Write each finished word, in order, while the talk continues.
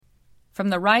From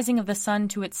the rising of the sun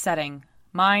to its setting,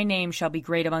 my name shall be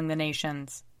great among the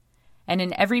nations. And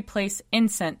in every place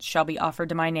incense shall be offered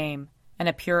to my name, and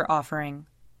a pure offering.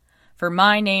 For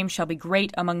my name shall be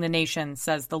great among the nations,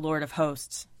 says the Lord of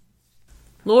hosts.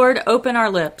 Lord, open our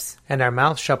lips, and our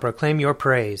mouth shall proclaim your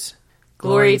praise.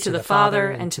 Glory to the Father,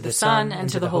 and to the Son, and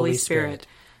to the Holy Spirit,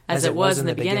 as it was in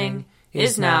the beginning,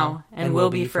 is now, and will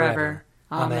be forever.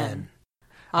 Amen.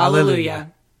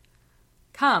 Alleluia.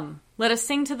 Come, let us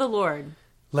sing to the Lord.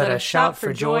 Let us shout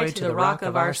for joy to the rock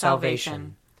of our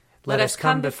salvation. Let us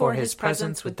come before his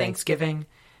presence with thanksgiving,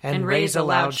 and raise a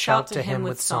loud shout to him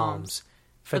with psalms.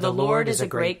 For the Lord is a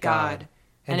great God,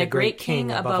 and a great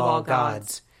King above all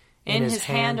gods. In his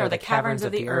hand are the caverns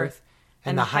of the earth,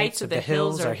 and the heights of the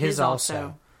hills are his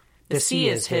also. The sea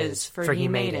is his, for he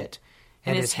made it,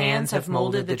 and his hands have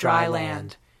molded the dry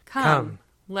land. Come,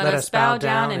 let us bow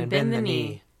down and bend the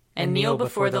knee, and kneel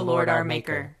before the Lord our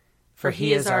Maker. For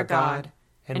he is our God,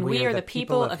 and we are the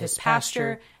people of his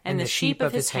pasture and the sheep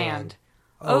of his hand.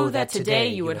 Oh, that today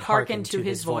you would hearken to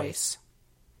his voice.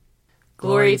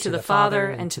 Glory to the Father,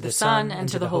 and to the Son, and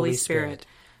to the Holy Spirit,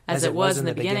 as it was in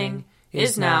the beginning,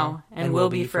 is now, and will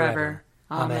be forever.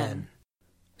 Amen.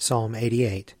 Psalm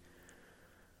 88.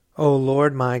 O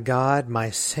Lord my God, my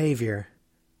Savior,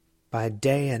 by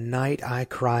day and night I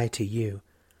cry to you.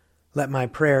 Let my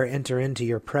prayer enter into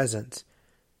your presence.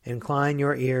 Incline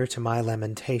your ear to my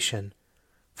lamentation,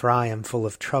 for I am full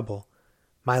of trouble.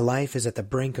 My life is at the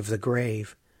brink of the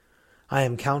grave. I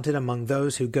am counted among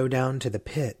those who go down to the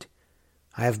pit.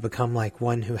 I have become like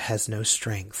one who has no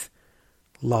strength,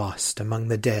 lost among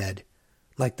the dead,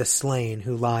 like the slain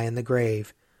who lie in the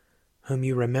grave, whom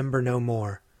you remember no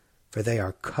more, for they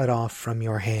are cut off from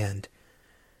your hand.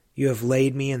 You have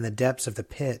laid me in the depths of the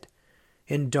pit,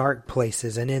 in dark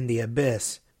places and in the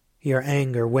abyss. Your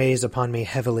anger weighs upon me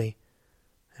heavily,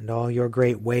 and all your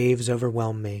great waves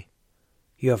overwhelm me.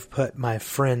 You have put my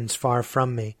friends far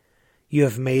from me. You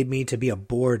have made me to be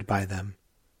abhorred by them.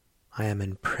 I am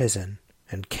in prison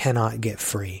and cannot get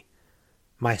free.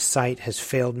 My sight has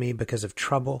failed me because of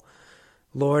trouble.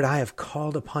 Lord, I have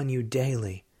called upon you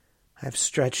daily. I have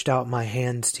stretched out my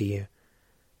hands to you.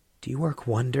 Do you work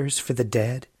wonders for the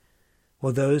dead?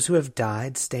 Will those who have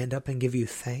died stand up and give you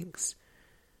thanks?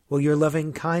 Will your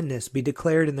loving kindness be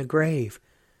declared in the grave,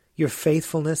 your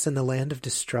faithfulness in the land of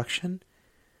destruction?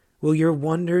 Will your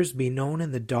wonders be known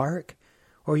in the dark,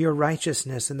 or your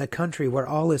righteousness in the country where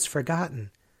all is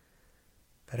forgotten?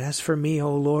 But as for me,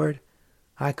 O Lord,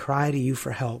 I cry to you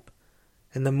for help.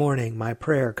 In the morning my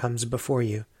prayer comes before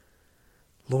you.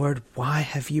 Lord, why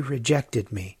have you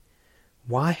rejected me?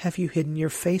 Why have you hidden your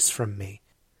face from me?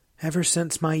 Ever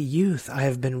since my youth I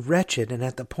have been wretched and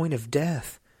at the point of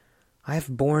death. I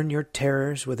have borne your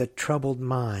terrors with a troubled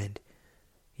mind.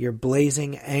 Your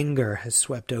blazing anger has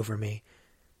swept over me.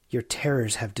 Your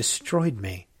terrors have destroyed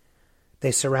me.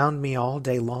 They surround me all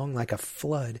day long like a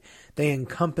flood. They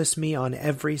encompass me on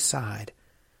every side.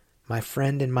 My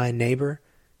friend and my neighbor,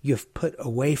 you have put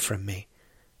away from me,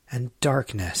 and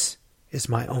darkness is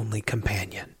my only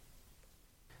companion.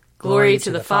 Glory to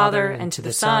the Father, and to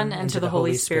the Son, and to the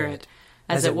Holy Spirit,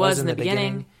 as it was in the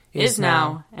beginning, is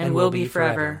now, and will be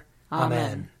forever.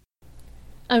 Amen.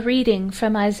 A reading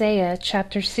from Isaiah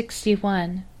chapter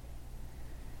 61.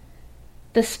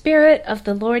 The Spirit of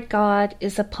the Lord God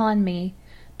is upon me,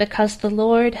 because the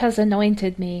Lord has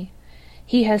anointed me.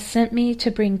 He has sent me to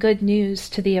bring good news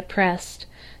to the oppressed,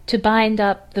 to bind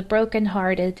up the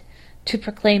broken-hearted, to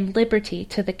proclaim liberty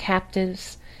to the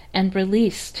captives, and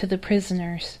release to the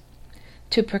prisoners,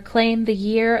 to proclaim the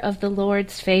year of the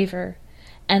Lord's favor,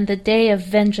 and the day of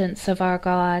vengeance of our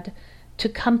God, to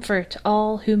comfort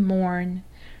all who mourn,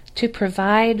 to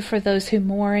provide for those who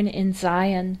mourn in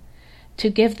Zion, to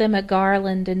give them a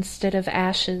garland instead of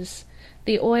ashes,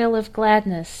 the oil of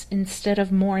gladness instead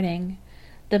of mourning,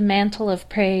 the mantle of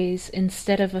praise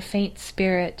instead of a faint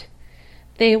spirit.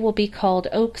 They will be called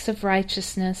oaks of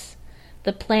righteousness,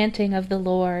 the planting of the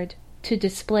Lord, to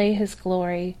display his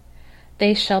glory.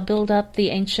 They shall build up the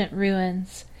ancient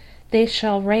ruins. They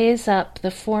shall raise up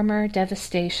the former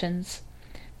devastations.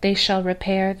 They shall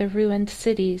repair the ruined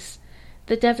cities,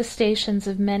 the devastations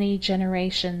of many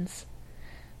generations.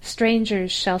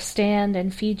 Strangers shall stand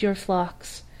and feed your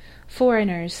flocks.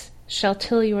 Foreigners shall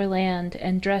till your land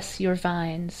and dress your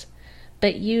vines.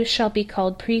 But you shall be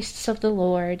called priests of the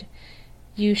Lord.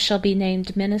 You shall be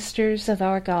named ministers of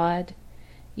our God.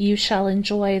 You shall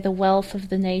enjoy the wealth of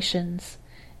the nations,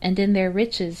 and in their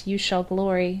riches you shall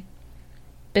glory.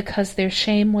 Because their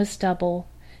shame was double,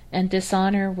 and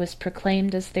dishonor was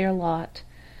proclaimed as their lot,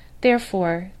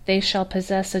 therefore they shall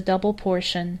possess a double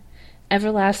portion.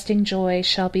 Everlasting joy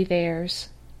shall be theirs.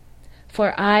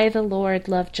 For I, the Lord,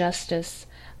 love justice.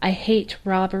 I hate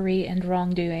robbery and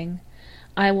wrongdoing.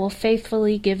 I will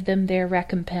faithfully give them their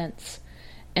recompense,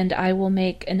 and I will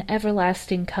make an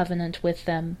everlasting covenant with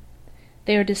them.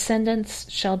 Their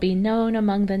descendants shall be known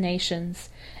among the nations,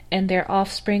 and their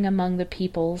offspring among the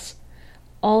peoples.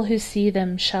 All who see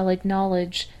them shall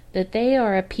acknowledge that they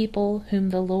are a people whom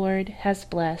the Lord has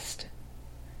blessed.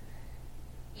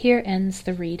 Here ends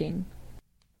the reading.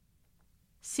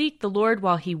 Seek the Lord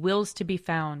while he wills to be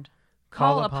found.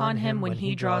 Call upon him when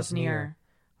he draws near.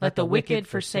 Let the wicked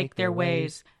forsake their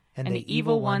ways, and the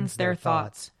evil ones their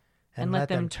thoughts. And let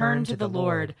them turn to the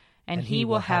Lord, and he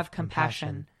will have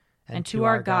compassion. And to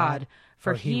our God,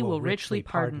 for he will richly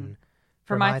pardon.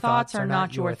 For my thoughts are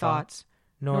not your thoughts,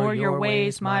 nor your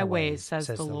ways my ways, says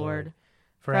the Lord.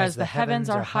 For as the heavens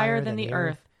are higher than the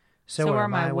earth, so are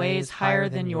my ways higher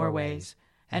than your ways,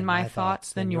 and my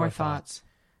thoughts than your thoughts.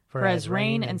 For as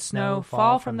rain and snow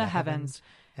fall from the heavens,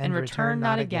 and return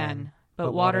not again,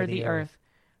 but water the earth,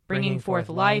 bringing forth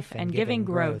life and giving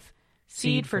growth,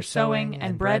 seed for sowing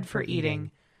and bread for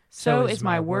eating, so is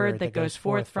my word that goes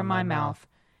forth from my mouth.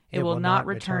 It will not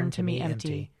return to me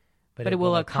empty, but it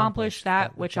will accomplish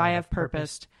that which I have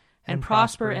purposed, and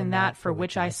prosper in that for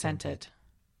which I sent it.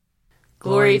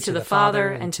 Glory to the Father,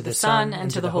 and to the Son, and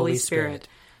to the Holy Spirit,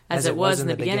 as it was in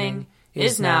the beginning,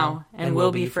 is now, and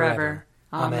will be forever.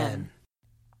 Amen.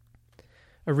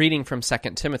 A reading from 2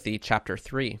 Timothy chapter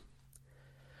 3.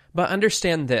 But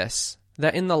understand this,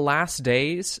 that in the last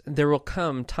days there will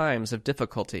come times of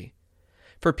difficulty.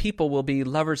 For people will be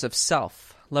lovers of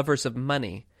self, lovers of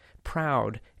money,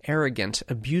 proud, arrogant,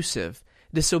 abusive,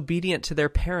 disobedient to their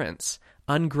parents,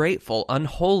 ungrateful,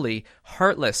 unholy,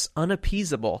 heartless,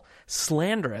 unappeasable,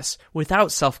 slanderous,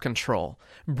 without self-control,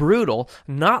 brutal,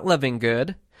 not loving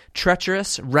good,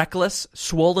 treacherous, reckless,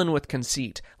 swollen with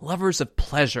conceit, lovers of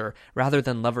pleasure rather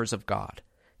than lovers of God,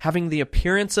 having the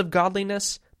appearance of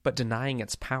godliness, but denying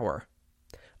its power.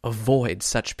 Avoid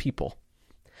such people.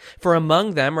 For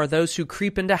among them are those who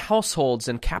creep into households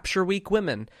and capture weak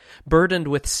women, burdened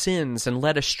with sins and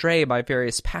led astray by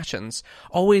various passions,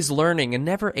 always learning and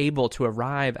never able to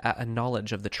arrive at a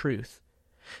knowledge of the truth.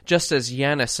 Just as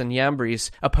Jannes and Jambres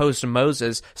opposed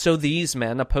Moses, so these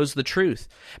men oppose the truth,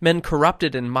 men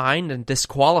corrupted in mind and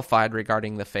disqualified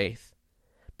regarding the faith.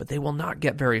 But they will not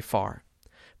get very far,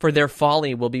 for their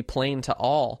folly will be plain to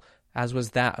all, as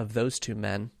was that of those two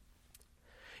men.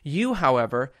 You,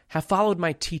 however, have followed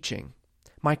my teaching,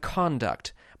 my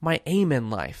conduct, my aim in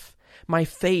life, my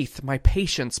faith, my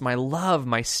patience, my love,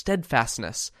 my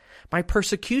steadfastness, my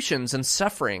persecutions and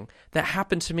suffering that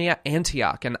happened to me at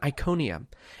Antioch and Iconium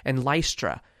and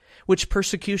Lystra, which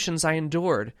persecutions I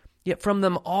endured, yet from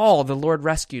them all the Lord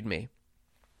rescued me.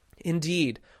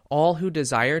 Indeed, all who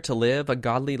desire to live a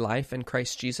godly life in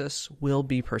Christ Jesus will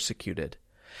be persecuted,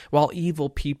 while evil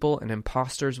people and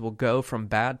impostors will go from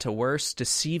bad to worse,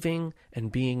 deceiving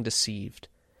and being deceived.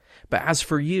 But as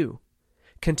for you,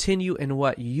 continue in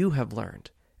what you have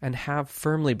learned and have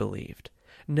firmly believed,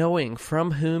 knowing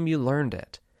from whom you learned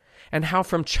it, and how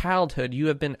from childhood you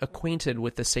have been acquainted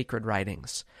with the sacred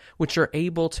writings, which are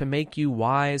able to make you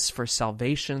wise for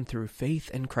salvation through faith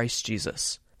in Christ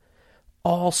Jesus.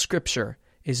 All Scripture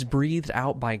is breathed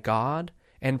out by God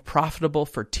and profitable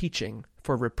for teaching,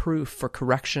 for reproof, for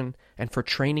correction, and for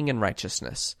training in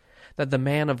righteousness, that the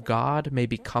man of God may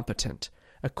be competent,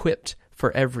 equipped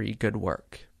for every good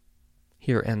work.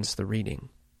 Here ends the reading.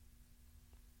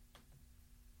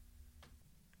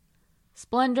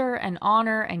 Splendor and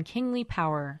honor and kingly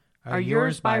power are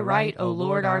yours by right, O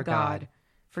Lord our God,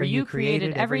 for you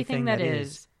created everything that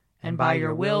is, and by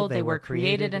your will they were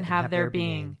created and have their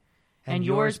being. And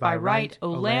yours by right, O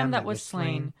Lamb that was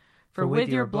slain, for with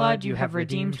your blood you have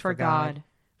redeemed for God,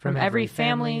 from every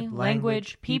family,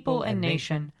 language, people, and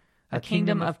nation, a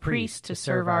kingdom of priests to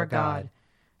serve our God.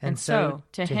 And so,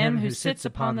 to him who sits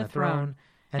upon the throne,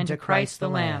 and to Christ the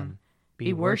Lamb,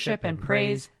 be worship and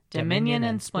praise, dominion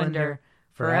and splendor,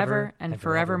 forever and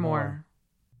forevermore.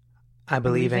 I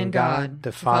believe in God,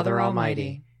 the Father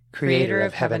Almighty, creator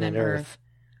of heaven and earth.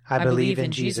 I believe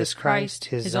in Jesus Christ,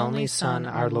 his only Son,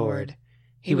 our Lord.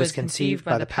 He was conceived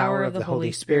by the power of the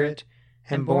Holy Spirit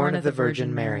and born of the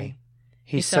Virgin Mary.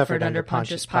 He suffered under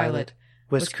Pontius Pilate,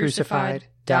 was crucified,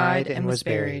 died, and was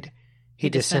buried. He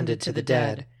descended to the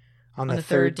dead. On the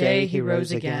third day he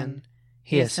rose again.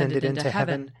 He ascended into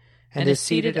heaven and is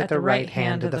seated at the right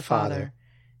hand of the Father.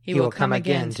 He will come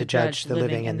again to judge the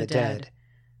living and the dead.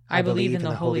 I believe in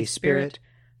the Holy Spirit,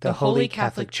 the Holy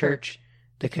Catholic Church,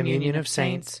 the communion of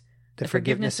saints, the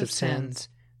forgiveness of sins,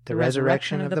 the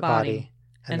resurrection of the body,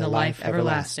 and the life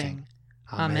everlasting.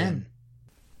 Amen.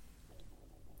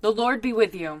 The Lord be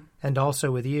with you. And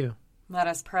also with you. Let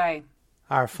us pray.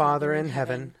 Our Father in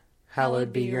heaven,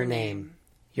 hallowed be your name.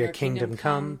 Your kingdom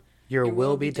come, your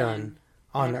will be done,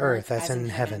 on earth as in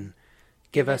heaven.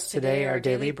 Give us today our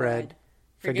daily bread.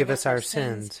 Forgive us our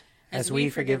sins, as we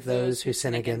forgive those who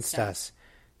sin against us.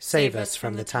 Save us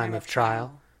from the time of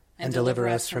trial, and deliver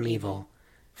us from evil.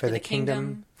 For the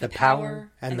kingdom, the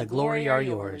power, and the glory are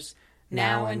yours,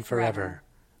 now and forever.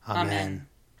 Amen.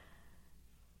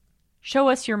 Show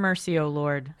us your mercy, O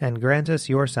Lord. And grant us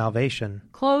your salvation.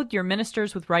 Clothe your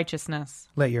ministers with righteousness.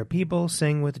 Let your people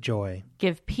sing with joy.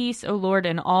 Give peace, O Lord,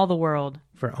 in all the world.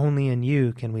 For only in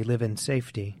you can we live in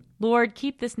safety. Lord,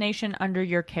 keep this nation under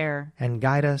your care. And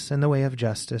guide us in the way of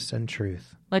justice and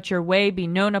truth. Let your way be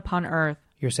known upon earth.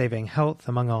 Your saving health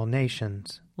among all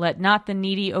nations. Let not the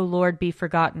needy, O Lord, be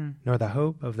forgotten. Nor the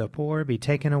hope of the poor be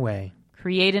taken away.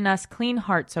 Create in us clean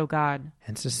hearts, O God.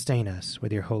 And sustain us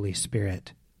with your Holy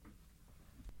Spirit.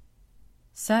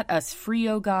 Set us free,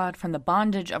 O God, from the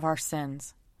bondage of our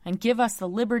sins, and give us the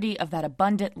liberty of that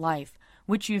abundant life,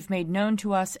 which you've made known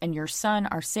to us in your Son,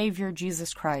 our Savior,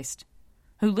 Jesus Christ,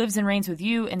 who lives and reigns with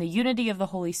you in the unity of the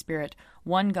Holy Spirit,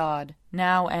 one God,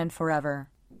 now and forever.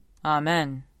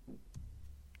 Amen.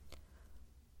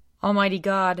 Almighty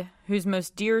God, whose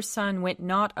most dear Son went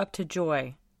not up to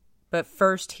joy, but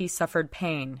first he suffered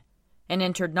pain, and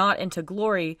entered not into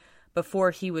glory before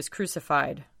he was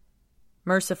crucified,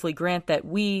 mercifully grant that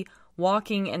we,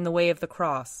 walking in the way of the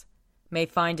cross, may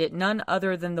find it none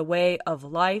other than the way of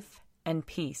life and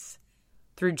peace.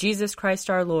 Through Jesus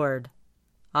Christ our Lord.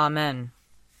 Amen.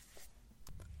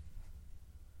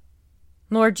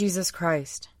 Lord Jesus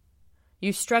Christ,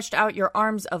 you stretched out your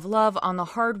arms of love on the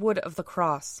hard wood of the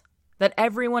cross, that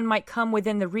everyone might come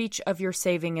within the reach of your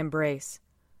saving embrace.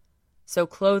 So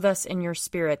clothe us in your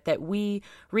Spirit, that we,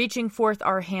 reaching forth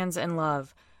our hands in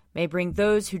love, may bring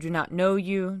those who do not know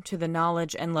you to the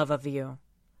knowledge and love of you.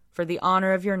 For the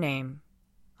honor of your name.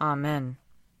 Amen.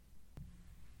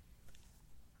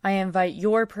 I invite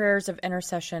your prayers of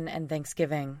intercession and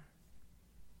thanksgiving.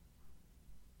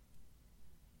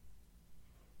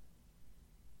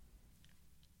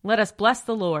 Let us bless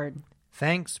the Lord.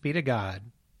 Thanks be to God.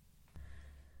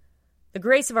 The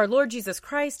grace of our Lord Jesus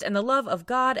Christ, and the love of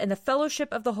God, and the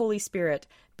fellowship of the Holy Spirit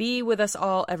be with us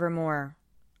all evermore.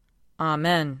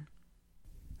 Amen.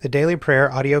 The Daily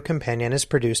Prayer audio companion is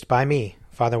produced by me,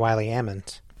 Father Wiley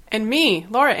Ammons. And me,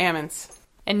 Laura Ammons.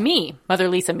 And me, Mother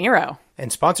Lisa Miro.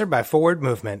 And sponsored by Forward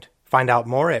Movement. Find out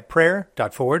more at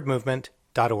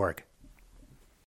prayer.forwardmovement.org.